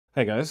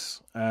Hey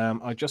guys,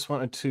 I just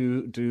wanted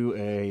to do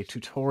a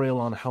tutorial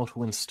on how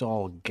to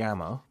install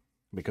Gamma,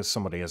 because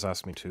somebody has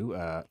asked me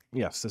to.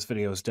 Yes, this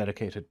video is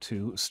dedicated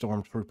to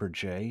Stormtrooper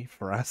J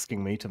for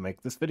asking me to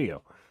make this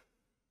video.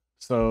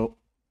 So,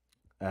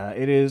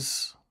 it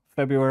is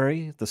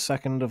February the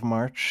 2nd of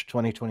March,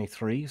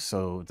 2023,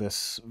 so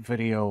this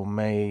video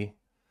may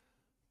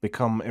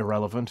become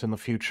irrelevant in the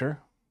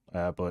future,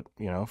 but,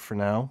 for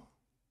now,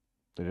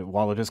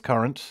 while it is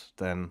current,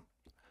 then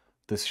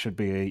this should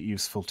be a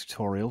useful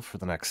tutorial for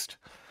the next,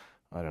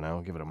 I don't know,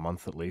 give it a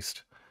month at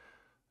least.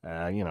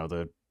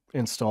 The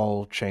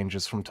install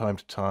changes from time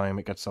to time,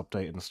 it gets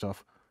updated and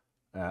stuff.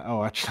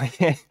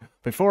 Actually,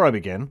 before I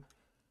begin,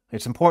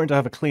 it's important to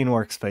have a clean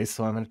workspace,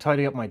 so I'm going to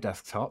tidy up my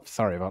desktop.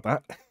 Sorry about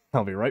that.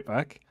 I'll be right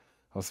back.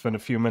 I'll spend a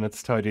few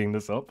minutes tidying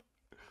this up.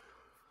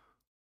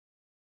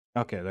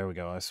 Okay, there we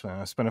go. I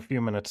spent a few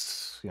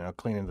minutes,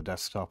 cleaning the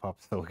desktop up,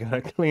 so we got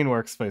a clean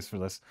workspace for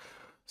this.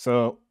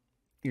 So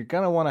you're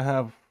gonna want to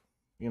have,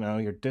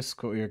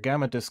 your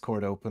Gamma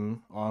Discord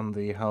open on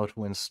the How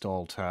to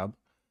Install tab,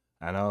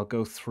 and I'll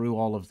go through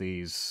all of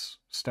these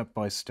step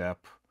by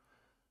step.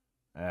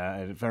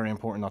 It's very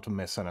important not to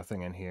miss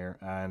anything in here,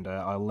 and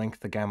I'll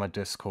link the Gamma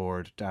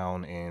Discord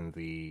down in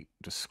the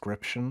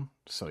description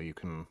so you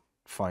can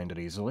find it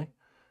easily.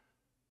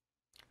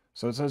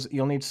 So it says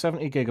you'll need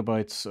 70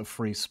 gigabytes of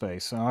free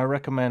space, and I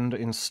recommend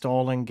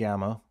installing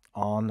Gamma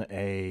on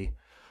a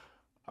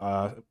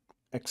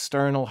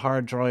external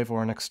hard drive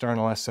or an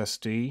external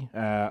SSD,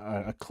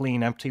 a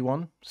clean empty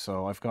one.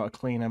 So I've got a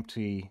clean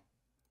empty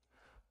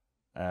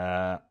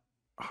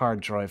hard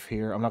drive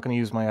here. I'm not going to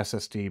use my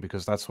SSD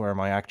because that's where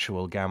my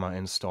actual Gamma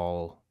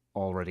install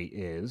already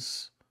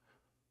is.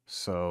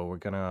 So we're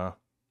gonna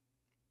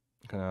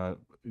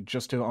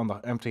just do it on the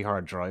empty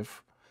hard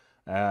drive.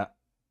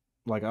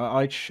 Like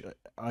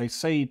I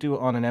say do it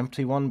on an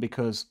empty one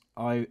because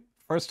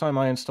first time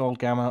I installed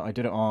Gamma, I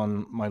did it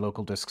on my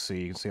local disk C.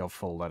 You can see how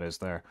full that is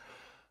there.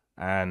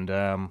 And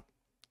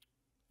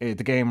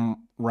the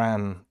game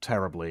ran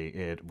terribly.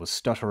 It was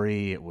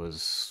stuttery. It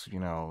was,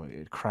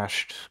 it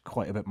crashed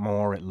quite a bit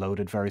more. It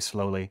loaded very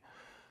slowly.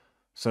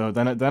 So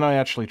then I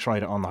actually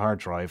tried it on the hard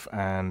drive,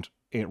 and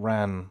it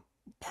ran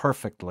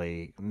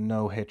perfectly.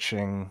 No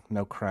hitching,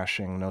 no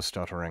crashing, no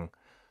stuttering.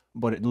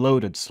 But it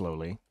loaded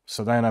slowly.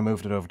 So then I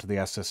moved it over to the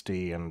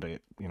SSD, and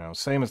it,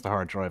 same as the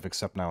hard drive,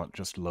 except now it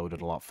just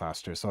loaded a lot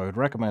faster. So I would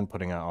recommend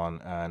putting it on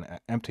an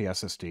empty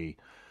SSD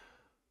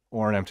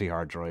or an empty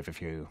hard drive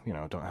if you,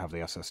 don't have the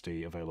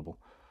SSD available.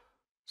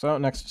 So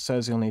next it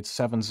says you'll need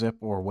 7-zip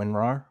or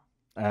WinRAR.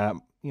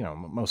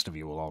 Most of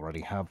you will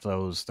already have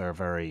those. They're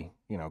very,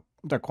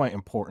 they're quite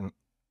important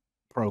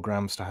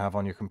programs to have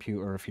on your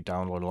computer if you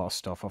download a lot of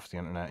stuff off the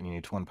internet and you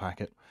need to unpack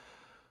it.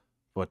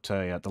 But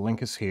yeah, the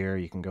link is here.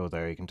 You can go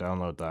there. You can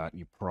download that.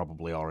 You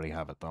probably already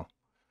have it though.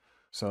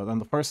 So then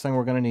the first thing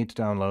we're going to need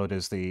to download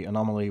is the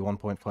Anomaly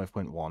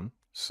 1.5.1.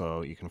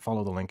 So you can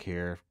follow the link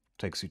here.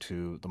 It takes you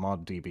to the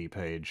ModDB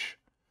page.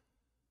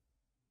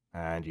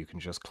 And you can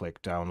just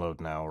click download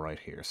now right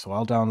here. So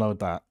I'll download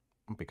that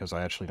because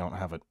I actually don't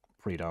have it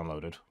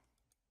pre-downloaded.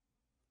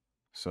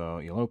 So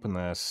you'll open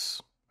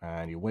this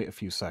and you wait a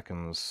few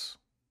seconds.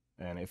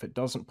 And if it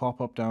doesn't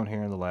pop up down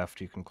here on the left,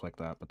 you can click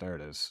that, but there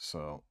it is.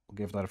 So we'll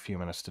give that a few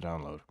minutes to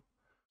download.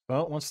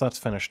 Well, once that's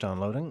finished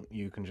downloading,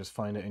 you can just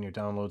find it in your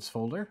downloads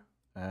folder,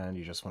 and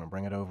you just want to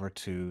bring it over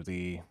to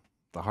the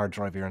hard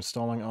drive you're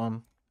installing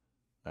on.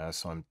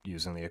 So I'm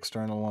using the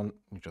external one.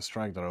 You just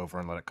drag that over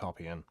and let it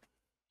copy in.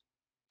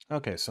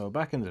 Okay, so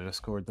back in the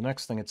Discord, the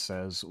next thing it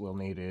says we'll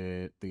need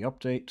the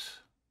update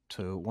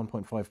to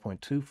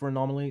 1.5.2 for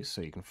Anomaly,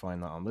 so you can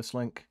find that on this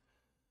link.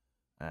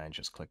 And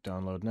just click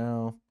download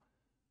now.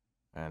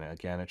 And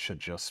again, it should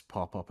just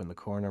pop up in the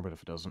corner, but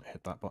if it doesn't,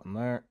 hit that button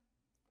there.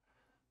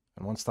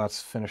 And once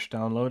that's finished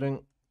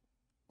downloading,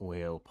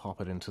 we'll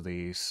pop it into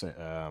the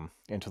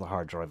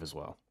hard drive as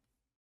well.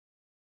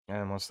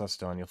 And once that's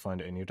done, you'll find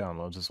it in your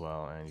downloads as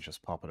well, and you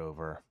just pop it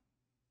over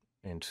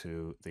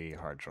into the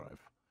hard drive.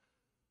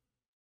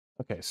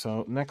 Okay,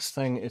 so next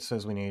thing it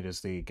says we need is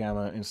the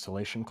Gamma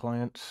Installation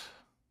client.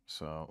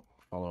 So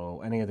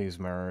follow any of these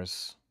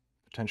mirrors.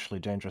 Potentially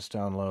dangerous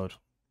download.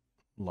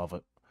 Love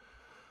it.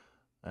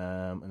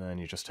 And then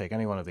you just take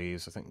any one of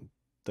these. I think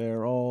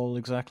they're all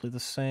exactly the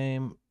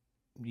same.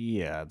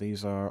 Yeah,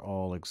 these are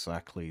all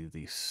exactly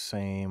the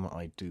same,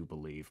 I do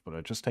believe. But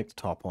I just take the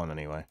top one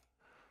anyway.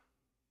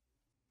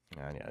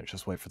 And yeah,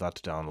 just wait for that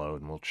to download,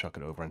 and we'll chuck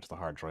it over into the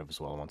hard drive as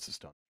well once it's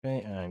done.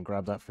 Okay, and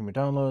grab that from your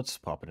downloads,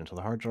 pop it into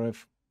the hard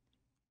drive.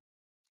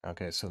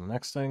 Okay, so the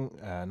next thing,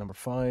 number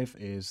 5,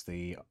 is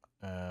the,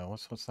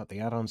 what's that? The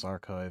add-ons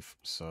archive.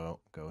 So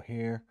go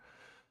here.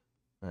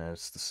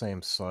 It's the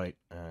same site,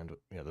 and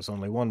yeah, there's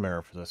only one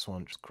mirror for this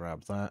one. Just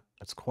grab that.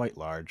 It's quite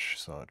large,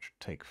 so it should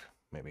take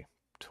maybe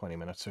 20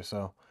 minutes or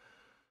so.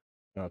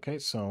 Okay,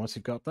 so once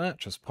you've got that,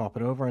 just pop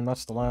it over, and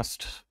that's the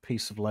last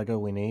piece of Lego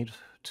we need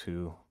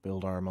to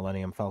build our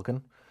Millennium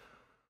Falcon.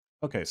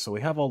 Okay, so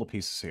we have all the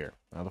pieces here.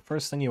 Now, the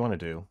first thing you want to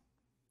do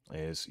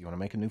is you want to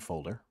make a new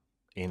folder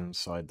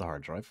inside the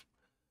hard drive.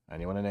 And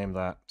you want to name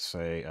that,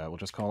 say, we'll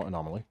just call it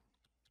Anomaly.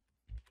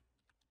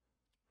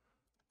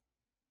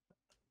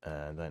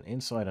 And then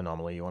inside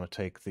Anomaly, you want to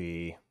take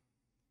the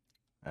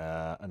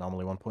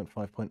Anomaly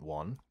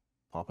 1.5.1,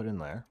 pop it in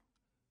there,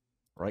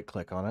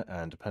 right-click on it,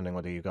 and depending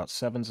whether you got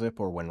 7-zip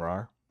or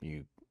WinRAR,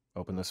 you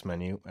open this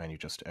menu and you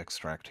just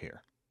extract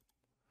here.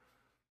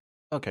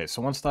 Okay,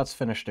 so once that's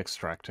finished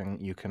extracting,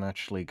 you can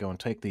actually go and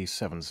take the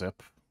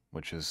 7-zip,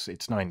 which is,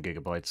 it's 9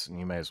 gigabytes, and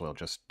you may as well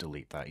just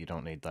delete that. You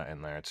don't need that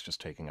in there, it's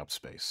just taking up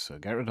space. So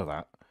get rid of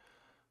that.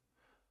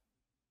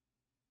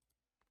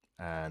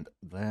 And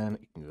then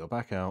you can go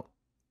back out,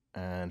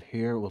 and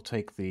here we'll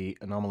take the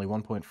Anomaly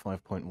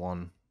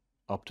 1.5.1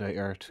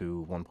 updater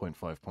to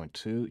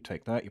 1.5.2.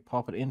 Take that, you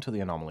pop it into the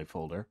Anomaly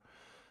folder,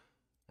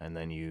 and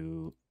then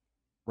you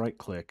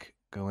right-click,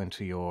 go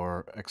into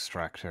your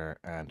extractor,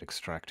 and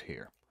extract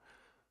here.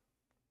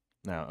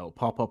 Now, it'll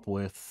pop up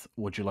with,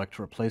 would you like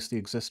to replace the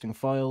existing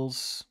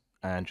files?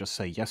 And just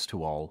say yes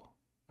to all,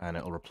 and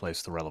it'll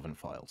replace the relevant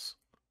files.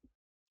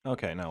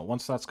 Okay, now,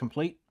 once that's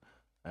complete,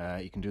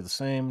 you can do the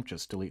same,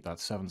 just delete that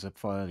 7-zip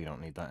file, you don't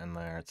need that in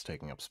there, it's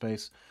taking up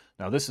space.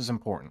 Now, this is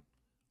important.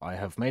 I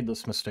have made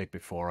this mistake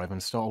before, I've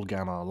installed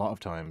Gamma a lot of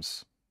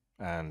times,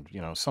 and,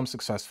 some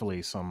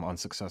successfully, some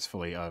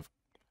unsuccessfully. I've,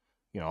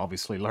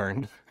 obviously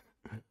learned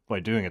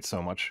by doing it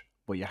so much,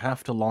 but you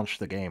have to launch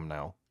the game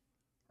now.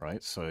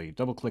 Right, so you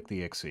double-click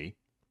the exe,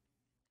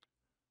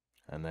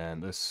 and then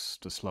this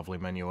lovely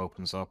menu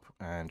opens up,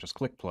 and just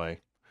click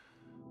play.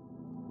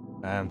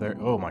 And there,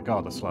 oh my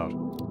god, that's loud.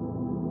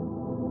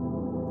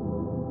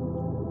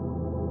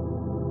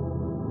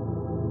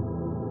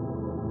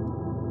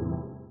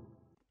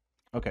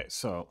 Okay,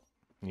 so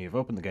you've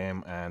opened the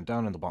game, and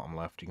down in the bottom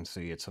left, you can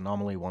see it's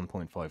Anomaly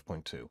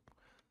 1.5.2.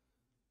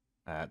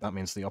 That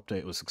means the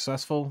update was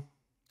successful.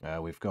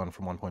 We've gone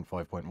from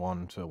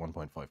 1.5.1 to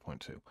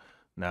 1.5.2.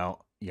 Now,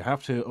 you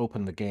have to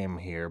open the game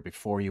here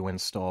before you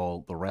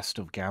install the rest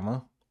of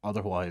Gamma,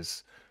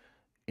 otherwise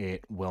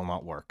it will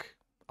not work.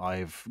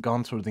 I've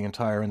gone through the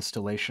entire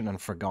installation and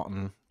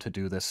forgotten to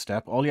do this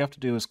step. All you have to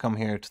do is come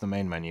here to the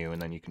main menu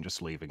and then you can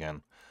just leave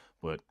again.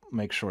 But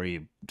make sure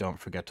you don't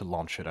forget to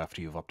launch it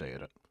after you've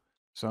updated it.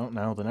 So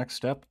now the next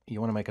step, you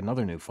want to make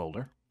another new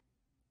folder.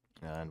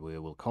 And we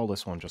will call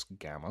this one just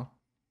Gamma.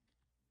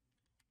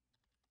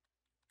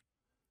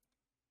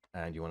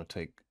 And you want to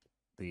take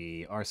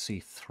the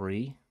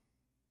RC3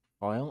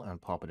 file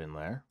and pop it in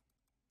there.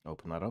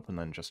 Open that up and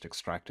then just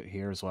extract it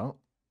here as well.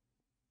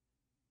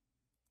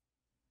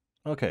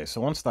 Okay, so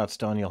once that's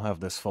done, you'll have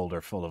this folder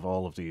full of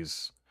all of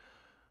these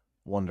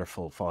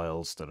wonderful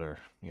files that are,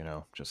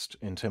 just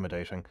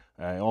intimidating.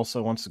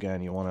 Also, once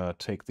again, you want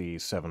to take the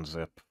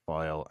 7-zip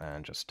file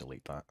and just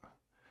delete that.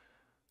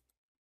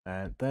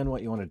 And then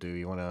what you want to do,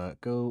 you want to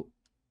go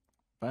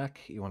back,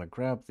 you want to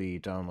grab the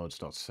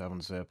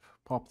downloads.7-zip,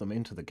 pop them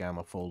into the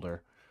Gamma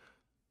folder,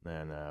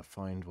 then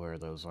find where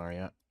those are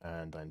yet,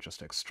 and then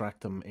just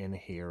extract them in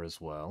here as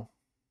well.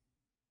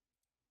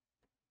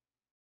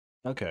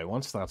 Okay,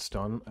 once that's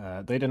done,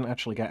 they didn't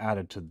actually get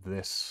added to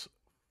this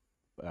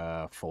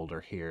folder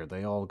here.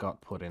 They all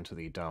got put into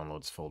the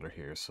downloads folder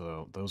here,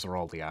 so those are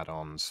all the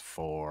add-ons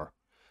for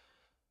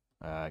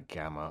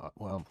Gamma.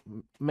 Well,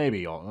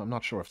 maybe all. I'm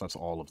not sure if that's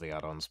all of the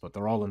add-ons, but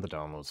they're all in the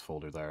downloads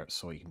folder there.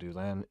 So what you can do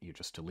then, you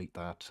just delete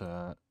that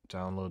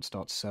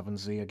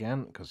downloads.7z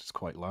again, because it's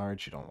quite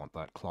large. You don't want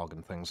that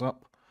clogging things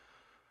up.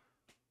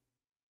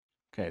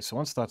 Okay, so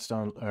once that's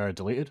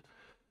deleted,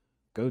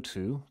 go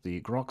to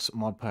the Grok's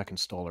modpack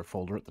installer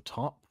folder at the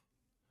top,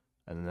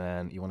 and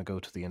then you want to go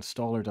to the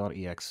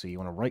installer.exe, you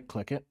want to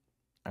right-click it,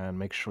 and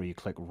make sure you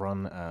click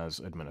Run as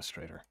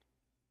Administrator.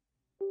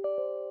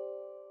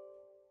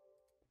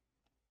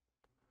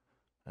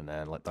 And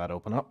then let that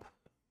open up.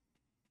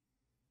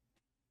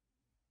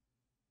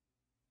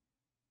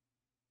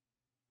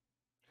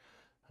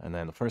 And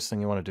then the first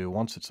thing you want to do,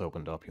 once it's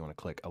opened up, you want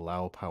to click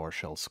Allow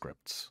PowerShell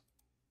Scripts.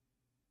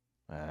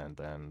 And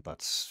then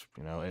that's,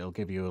 it'll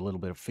give you a little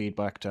bit of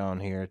feedback down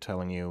here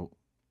telling you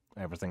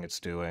everything it's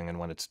doing and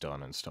when it's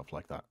done and stuff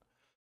like that.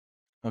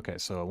 Okay,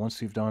 so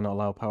once you've done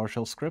Allow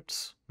PowerShell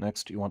Scripts,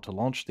 next you want to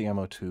launch the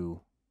MO2.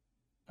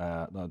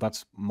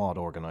 That's Mod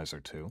Organizer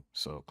 2,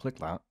 so click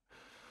that.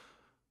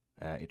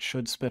 It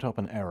should spit up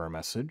an error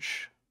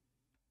message.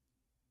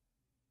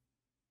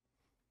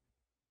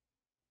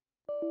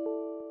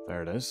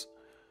 There it is.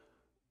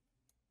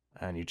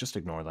 And you just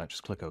ignore that,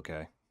 just click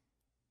OK.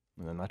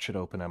 And then that should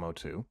open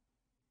MO2.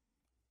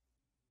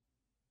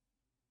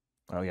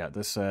 Oh yeah,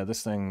 this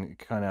thing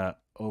kind of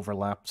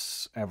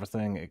overlaps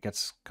everything. It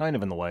gets kind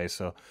of in the way,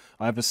 so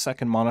I have a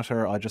second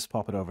monitor. I just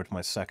pop it over to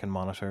my second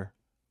monitor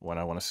when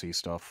I want to see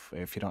stuff.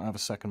 If you don't have a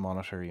second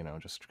monitor,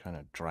 just kind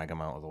of drag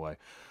them out of the way.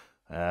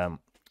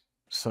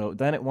 So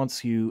then it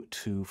wants you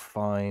to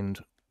find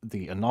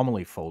the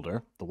Anomaly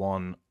folder, the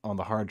one on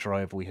the hard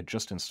drive we had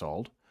just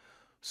installed.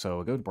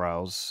 So go to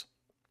Browse,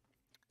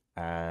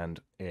 and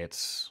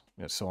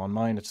so on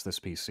mine it's this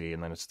PC,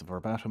 and then it's the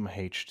verbatim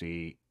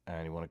HD,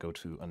 and you want to go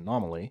to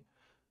Anomaly,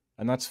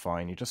 and that's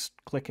fine. You just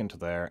click into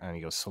there, and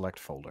you go Select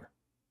Folder.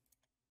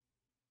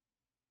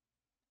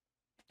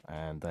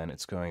 and then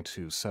it's going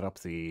to set up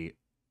the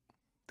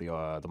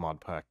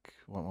mod pack.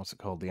 What's it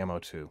called? The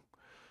MO2.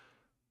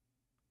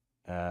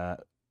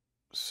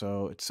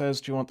 So it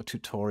says, do you want the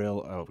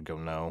tutorial? Oh, we go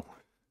no.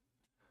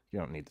 You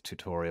don't need the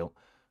tutorial.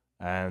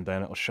 And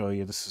then it'll show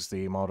you this is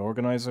the mod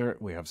organizer.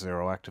 We have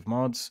 0 active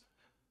mods.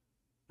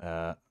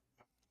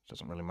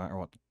 Doesn't really matter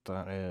what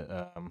that is.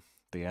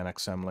 The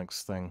NXM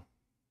links thing.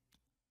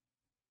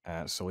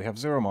 So we have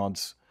 0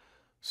 mods.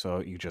 So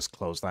you just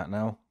close that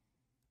now.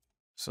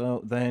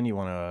 So then you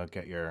want to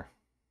get your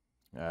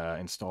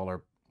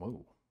installer.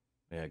 Whoa.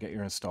 Yeah, get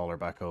your installer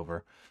back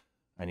over.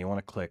 And you want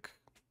to click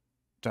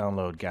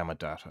download gamma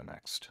data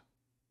next.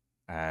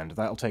 And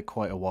that'll take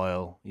quite a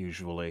while,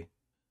 usually.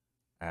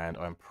 And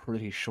I'm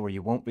pretty sure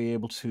you won't be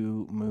able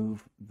to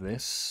move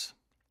this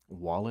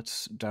while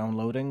it's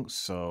downloading,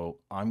 so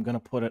I'm going to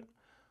put it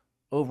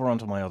over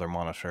onto my other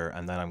monitor,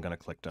 and then I'm going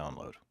to click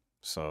download.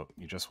 So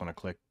you just want to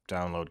click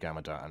download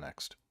gamma data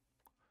next.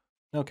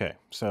 Okay,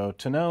 so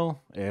to know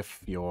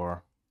if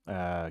your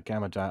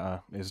gamma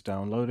data is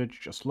downloaded,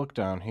 just look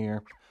down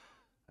here,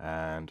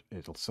 and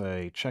it'll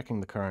say checking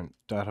the current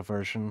data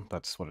version.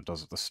 That's what it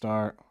does at the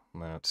start.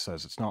 And then it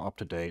says it's not up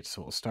to date,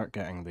 so it'll start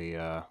getting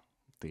the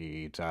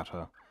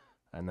data,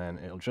 and then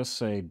it'll just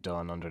say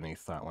done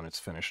underneath that when it's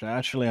finished. It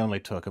actually only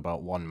took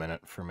about 1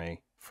 minute for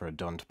me for a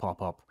done to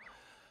pop up.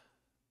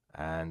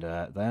 And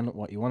then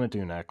what you want to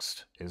do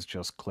next is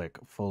just click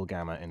full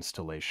gamma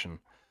installation.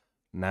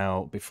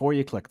 Now, before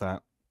you click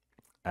that,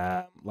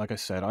 like I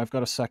said, I've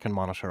got a second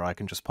monitor. I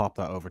can just pop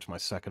that over to my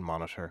second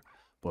monitor.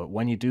 But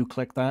when you do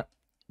click that,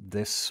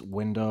 this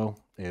window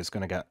is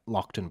going to get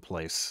locked in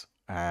place,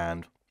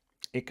 and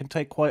it can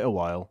take quite a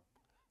while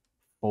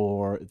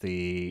for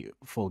the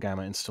full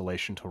gamma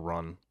installation to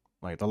run.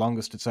 Like, the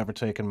longest it's ever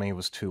taken me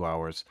was 2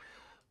 hours.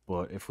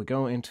 But if we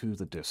go into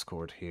the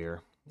Discord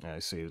here, I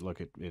see, look,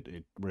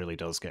 it really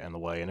does get in the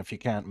way. And if you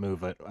can't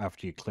move it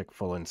after you click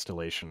full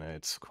installation,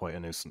 it's quite a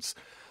nuisance.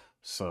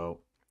 So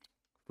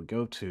we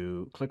go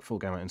to click full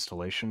gamma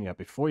installation. Yeah,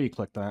 before you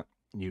click that,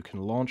 you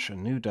can launch a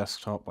new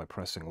desktop by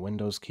pressing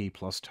Windows key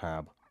plus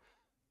tab.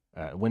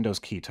 Windows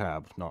key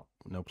tab,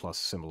 no plus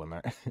symbol in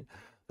there.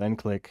 Then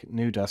click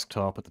New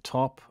Desktop at the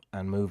top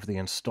and move the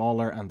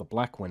installer and the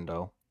black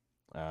window,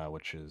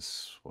 which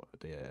is what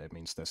it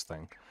means this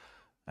thing.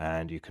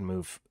 And you can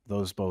move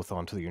those both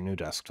onto your new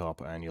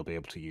desktop, and you'll be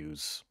able to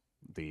use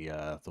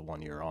the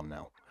one you're on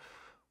now.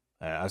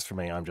 As for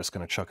me, I'm just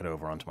going to chuck it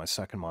over onto my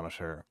second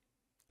monitor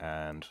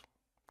and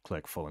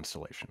click full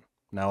installation.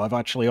 Now, I've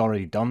actually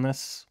already done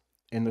this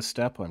in this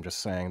step. I'm just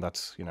saying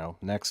that's,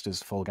 next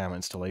is full gamma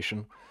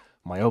installation.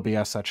 My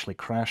OBS actually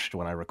crashed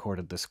when I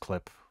recorded this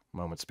clip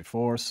moments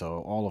before,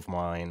 so all of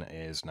mine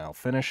is now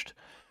finished.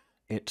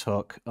 It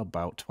took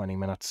about 20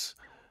 minutes.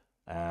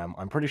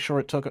 I'm pretty sure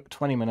it took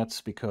 20 minutes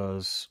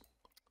because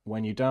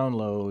when you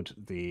download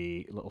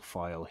the little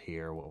file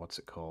here, what's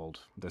it called?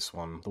 This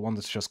one, the one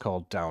that's just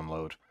called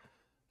download,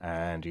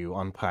 and you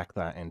unpack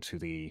that into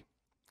the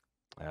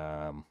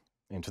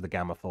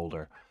Gamma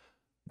folder.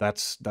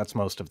 That's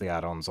most of the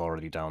add-ons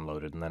already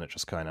downloaded, and then it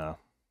just kind of,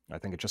 I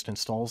think it just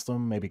installs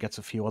them, maybe gets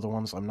a few other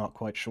ones, I'm not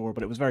quite sure,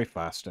 but it was very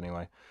fast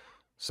anyway.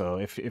 So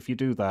if you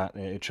do that,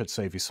 it should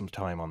save you some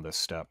time on this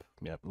step.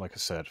 Yeah, like I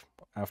said,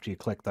 after you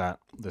click that,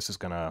 this is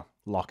going to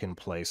lock in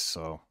place,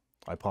 so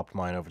I popped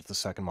mine over to the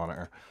second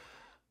monitor.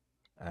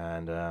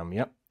 And,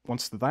 yep,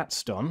 once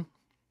that's done,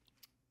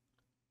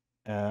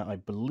 I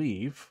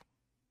believe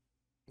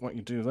what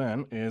you do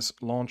then is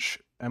launch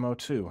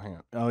MO2. Hang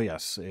on. Oh,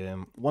 yes.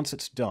 Once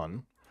it's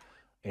done,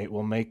 it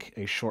will make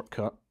a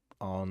shortcut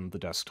on the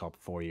desktop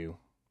for you,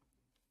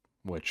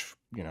 which,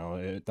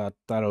 that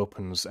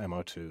opens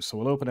MO2. So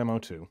we'll open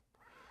MO2.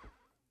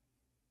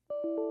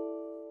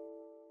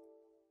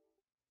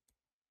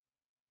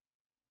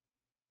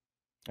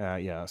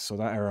 Yeah, so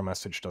that error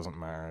message doesn't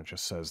matter. It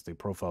just says the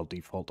profile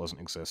default doesn't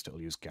exist. It'll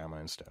use gamma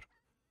instead.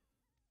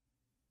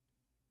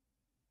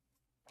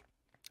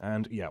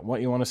 And yeah,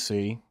 what you want to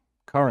see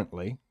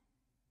currently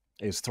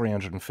is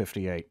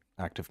 358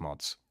 active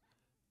mods.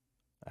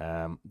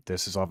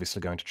 This is obviously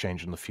going to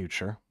change in the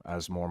future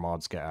as more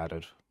mods get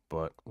added,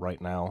 but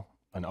right now,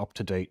 an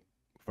up-to-date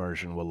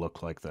version will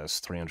look like this,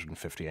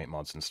 358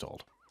 mods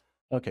installed.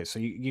 Okay, so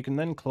you can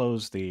then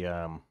close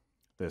the,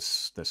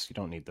 this, you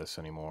don't need this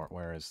anymore.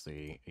 Where is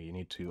you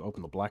need to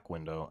open the black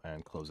window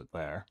and close it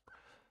there.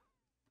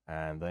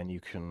 And then you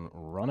can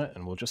run it,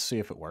 and we'll just see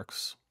if it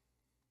works.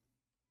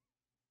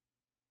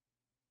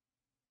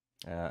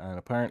 And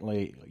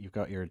apparently, you've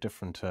got your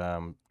different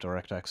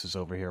DirectXs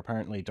over here.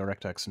 Apparently,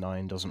 DirectX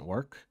 9 doesn't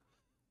work.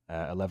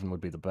 11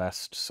 would be the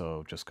best,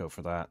 so just go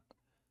for that.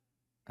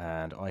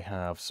 And I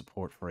have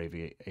support for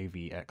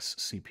AVX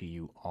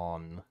CPU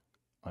on.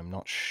 I'm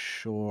not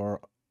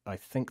sure. I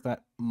think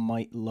that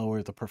might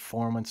lower the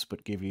performance,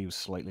 but give you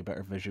slightly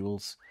better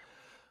visuals.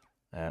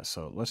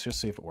 So let's just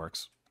see if it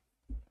works.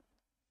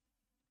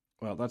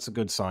 Well, that's a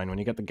good sign. When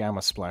you get the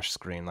gamma splash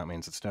screen, that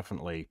means it's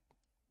definitely,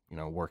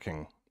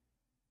 working.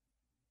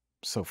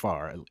 So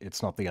far,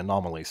 it's not the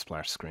anomaly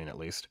splash screen, at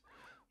least.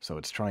 So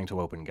it's trying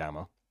to open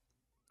gamma.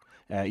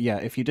 Yeah,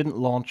 if you didn't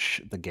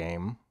launch the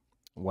game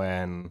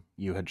when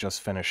you had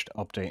just finished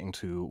updating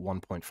to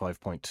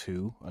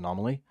 1.5.2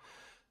 Anomaly,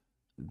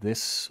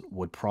 this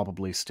would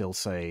probably still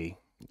say,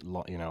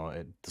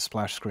 the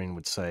splash screen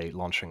would say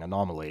launching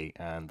Anomaly,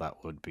 and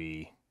that would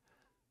be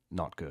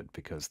not good,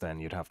 because then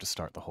you'd have to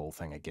start the whole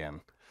thing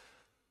again.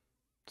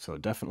 So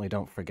definitely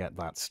don't forget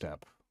that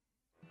step.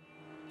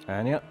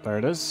 And yeah, there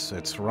it is.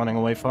 It's running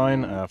away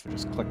fine. If we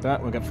just click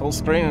that, we'll get full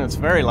screen, and it's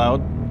very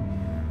loud.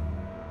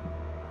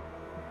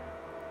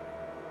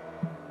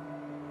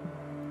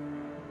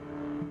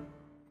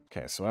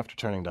 Okay, so after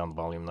turning down the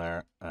volume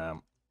there,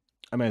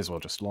 I may as well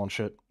just launch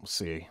it. We'll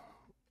see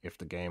if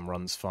the game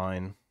runs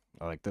fine.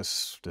 Like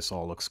this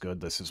all looks good.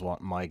 This is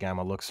what my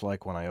Gamma looks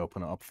like when I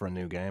open it up for a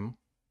new game.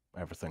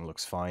 Everything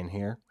looks fine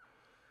here.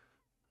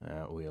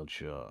 We'll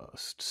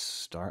just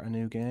start a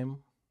new game.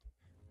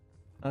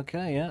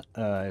 Okay, yeah,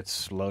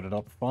 it's loaded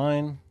up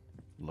fine.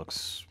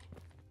 Looks,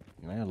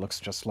 it looks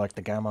just like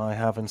the Gamma I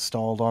have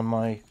installed on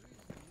my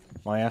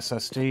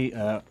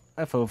SSD.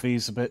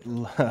 FOV's a bit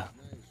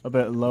a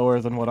bit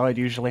lower than what I'd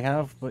usually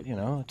have, but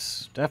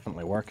it's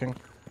definitely working.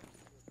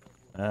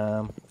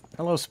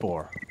 Hello,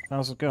 Spore.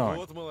 How's it going?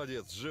 Вот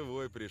молодец,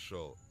 живой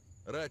пришел.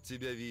 Рад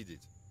тебя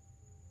видеть.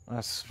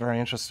 That's very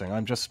interesting.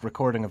 I'm just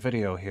recording a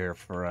video here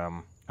for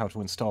how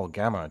to install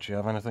Gamma. Do you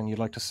have anything you'd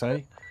like to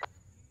say?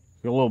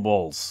 Hello,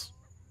 Balls.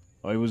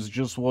 I was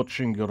just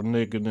watching your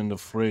Naked and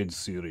Afraid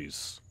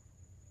series.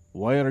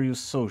 Why are you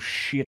so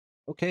shit?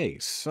 Okay,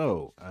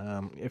 so,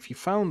 if you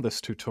found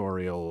this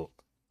tutorial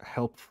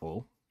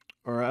helpful,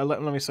 or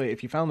let me say,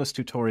 if you found this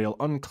tutorial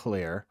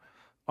unclear,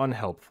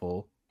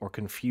 unhelpful, or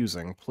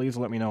confusing, please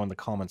let me know in the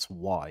comments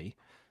why,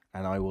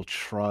 and I will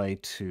try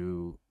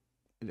to,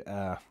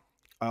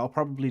 I'll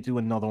probably do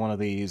another one of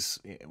these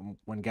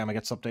when Gamma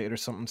gets updated or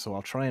something, so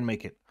I'll try and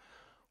make it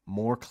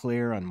more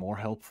clear and more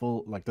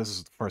helpful. Like, this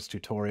is the first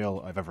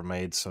tutorial I've ever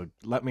made, so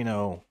let me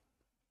know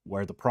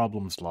where the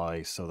problems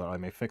lie so that I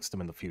may fix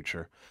them in the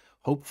future.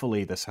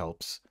 Hopefully this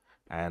helps,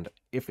 and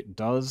if it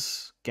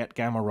does get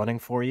Gamma running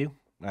for you,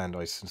 and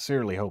I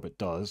sincerely hope it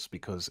does,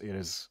 because it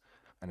is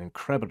an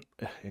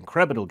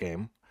incredible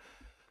game,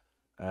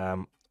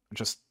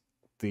 just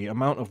the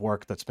amount of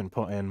work that's been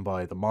put in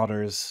by the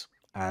modders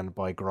and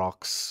by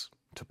Groks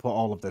to put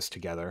all of this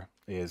together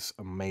is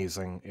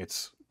amazing.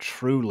 It's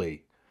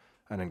truly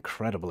an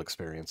incredible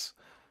experience,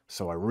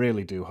 so I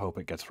really do hope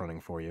it gets running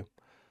for you.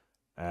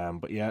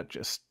 But yeah,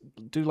 just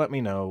do let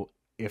me know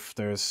if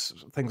there's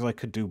things I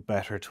could do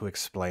better to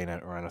explain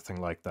it or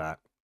anything like that.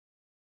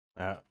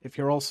 If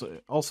you're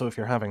also if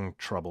you're having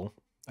trouble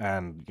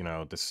and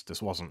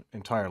this wasn't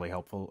entirely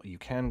helpful, you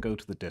can go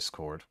to the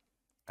Discord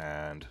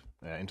and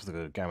into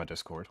the Gamma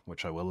Discord,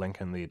 which I will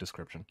link in the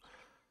description,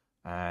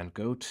 and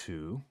go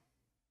to,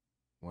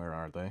 where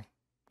are they?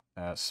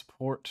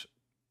 Support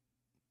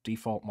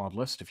default mod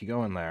list. If you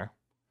go in there,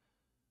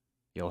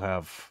 you'll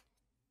have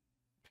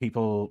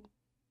people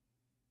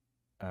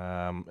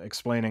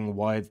explaining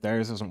why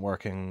theirs isn't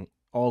working,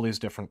 all these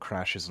different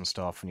crashes and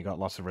stuff, and you got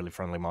lots of really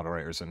friendly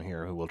moderators in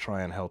here who will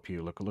try and help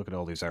you. Look at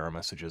all these error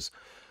messages,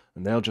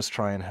 and they'll just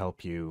try and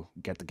help you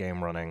get the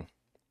game running.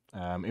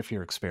 If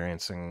you're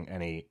experiencing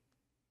any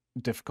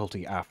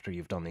difficulty after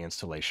you've done the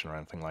installation or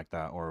anything like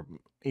that, or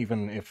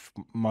even if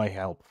my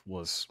help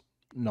was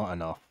not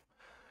enough,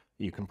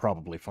 you can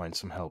probably find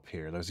some help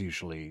here. There's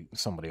usually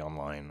somebody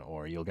online,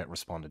 or you'll get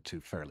responded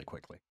to fairly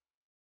quickly.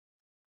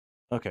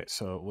 Okay,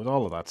 so with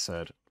all of that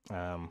said,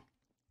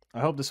 I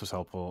hope this was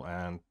helpful,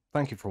 and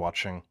thank you for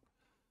watching.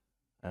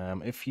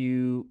 If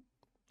you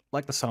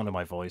like the sound of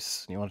my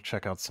voice and you want to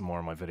check out some more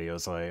of my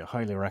videos, I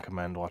highly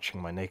recommend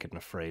watching my Naked and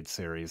Afraid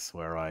series,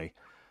 where I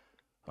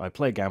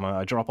play Gamma,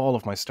 I drop all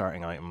of my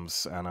starting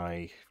items, and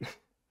I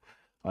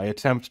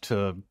attempt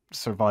to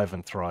survive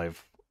and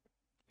thrive.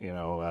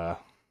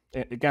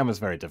 Gamma's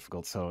very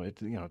difficult, so it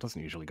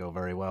doesn't usually go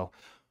very well,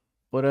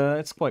 but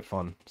it's quite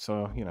fun.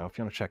 So if you want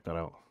to check that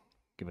out,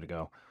 give it a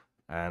go.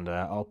 And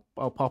I'll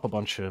pop a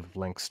bunch of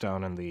links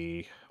down in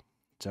the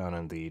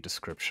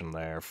description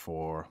there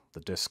for the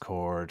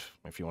Discord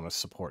if you want to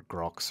support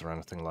Groks or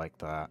anything like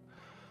that,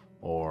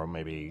 or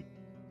maybe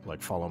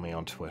like follow me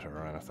on Twitter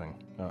or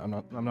anything.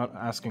 I'm not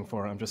asking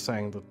for it. I'm just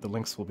saying that the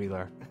links will be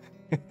there.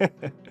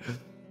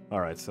 All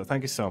right, so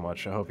thank you so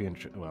much. I hope you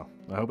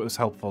I hope it was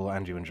helpful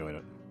and you enjoyed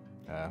it.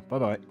 Bye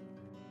bye.